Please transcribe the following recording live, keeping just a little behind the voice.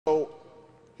So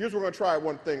here's what we're going to try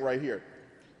one thing right here.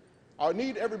 I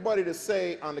need everybody to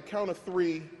say on the count of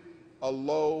 3,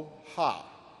 aloha.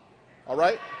 All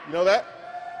right? You know that?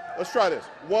 Let's try this.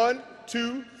 1,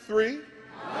 2, 3.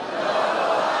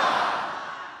 Aloha.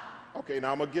 Okay,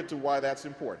 now I'm going to get to why that's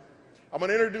important. I'm going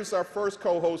to introduce our first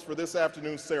co-host for this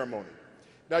afternoon's ceremony.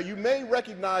 Now, you may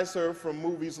recognize her from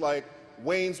movies like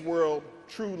Wayne's World,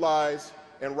 True Lies,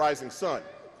 and Rising Sun.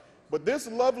 But this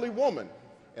lovely woman,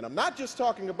 and I'm not just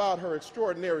talking about her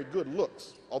extraordinary good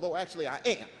looks, although actually I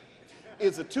am,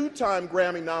 is a 2-time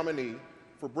Grammy nominee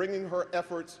for bringing her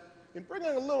efforts in bringing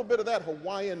a little bit of that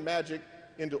Hawaiian magic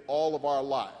into all of our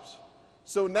lives.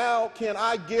 So now, can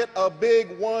I get a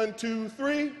big 1, 2,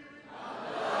 3?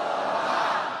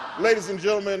 Ladies and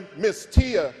gentlemen, Miss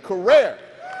Tia Carrere.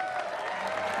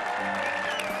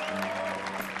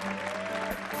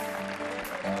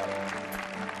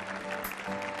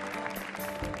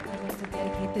 I'd like to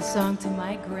dedicate this song to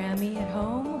my Grammy at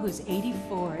home, who's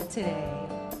 84 today.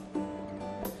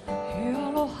 He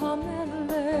Aloha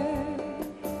Mele,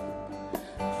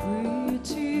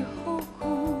 pretty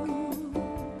hoku,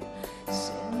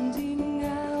 sending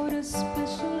out a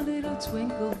special little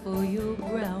twinkle for your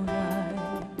brown eyes,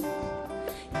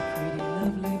 your pretty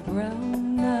lovely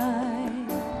brown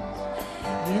eyes.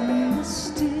 In the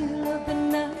still of the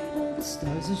night, all the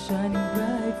stars are shining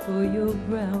bright for your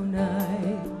brown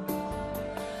eyes.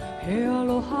 He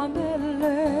Aloha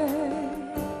Mele,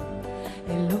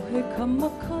 Elohe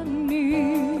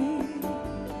kamakani.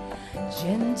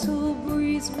 Gentle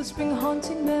breeze whispering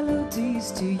haunting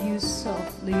melodies to you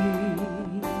softly.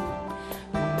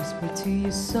 Whisper to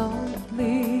you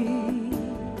softly.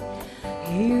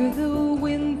 Hear the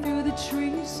wind through the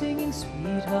trees singing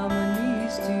sweet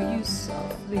harmonies to you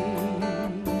softly.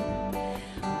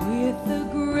 With the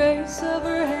grace of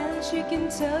her hand, she can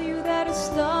tell you that a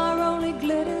star only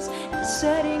glitters at the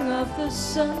setting of the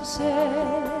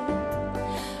sunset.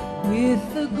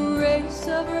 With the grace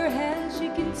of her hand, she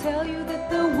can tell you that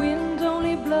the wind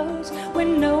only blows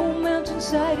when no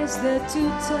mountainside is there to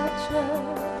touch her.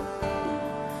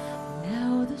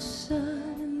 Now the sun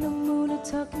and the moon are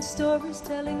talking stories,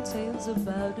 telling tales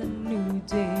about a new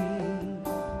day.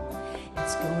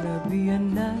 It's gonna be a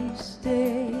nice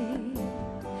day.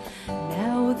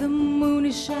 Now the moon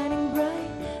is shining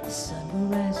bright, the sun will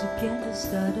rise again to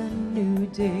start a new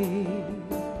day.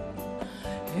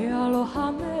 He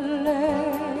Aloha Mele,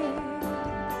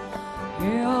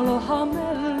 He Aloha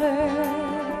Mele,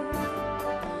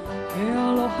 He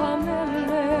Aloha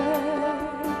Mele,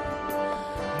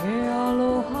 He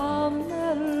Aloha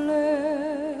Mele.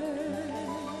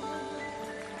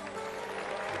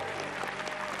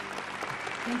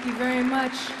 Thank you very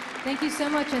much. Thank you so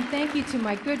much, and thank you to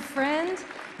my good friend,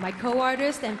 my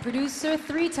co-artist and producer,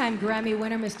 3-time Grammy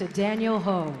winner, Mr. Daniel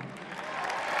Ho.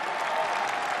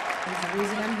 That's the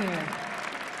reason I'm here.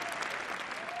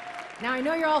 Now, I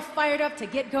know you're all fired up to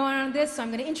get going on this, so I'm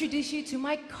going to introduce you to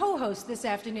my co-host this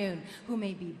afternoon, who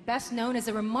may be best known as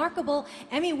a remarkable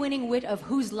Emmy-winning wit of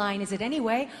Whose Line Is It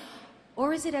Anyway?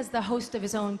 Or is it as the host of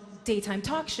his own daytime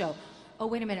talk show? Oh,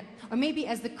 wait a minute. Or maybe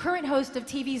as the current host of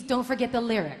TV's Don't Forget the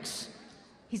Lyrics.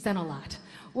 He's done a lot.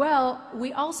 Well,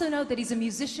 we also know that he's a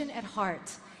musician at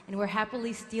heart, and we're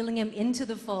happily stealing him into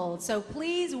the fold. So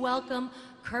please welcome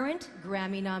current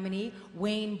Grammy nominee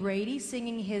Wayne Brady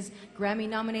singing his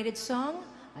Grammy-nominated song,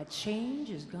 A Change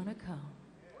Is Gonna Come.